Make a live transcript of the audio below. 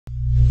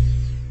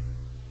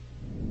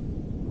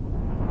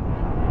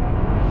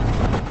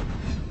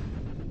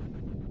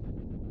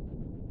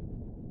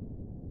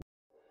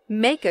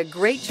Make a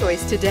great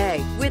choice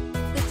today with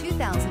the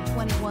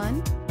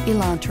 2021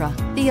 Elantra.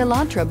 The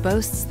Elantra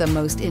boasts the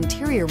most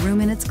interior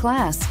room in its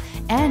class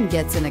and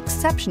gets an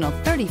exceptional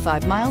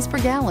 35 miles per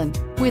gallon.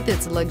 With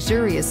its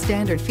luxurious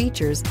standard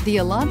features, the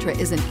Elantra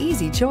is an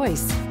easy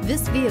choice.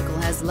 This vehicle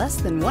has less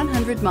than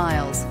 100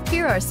 miles.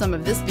 Here are some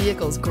of this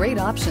vehicle's great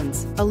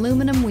options: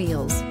 aluminum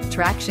wheels,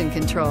 traction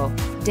control,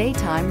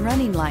 daytime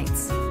running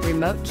lights,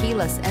 remote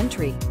keyless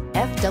entry,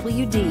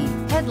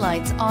 FWD,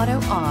 headlights auto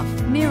off,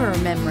 mirror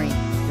memory,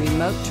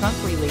 remote trunk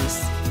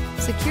release,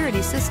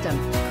 security system,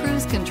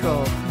 cruise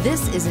control.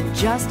 This isn't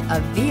just a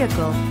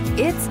vehicle,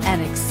 it's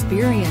an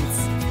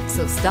experience.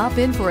 So stop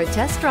in for a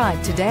test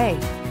drive today.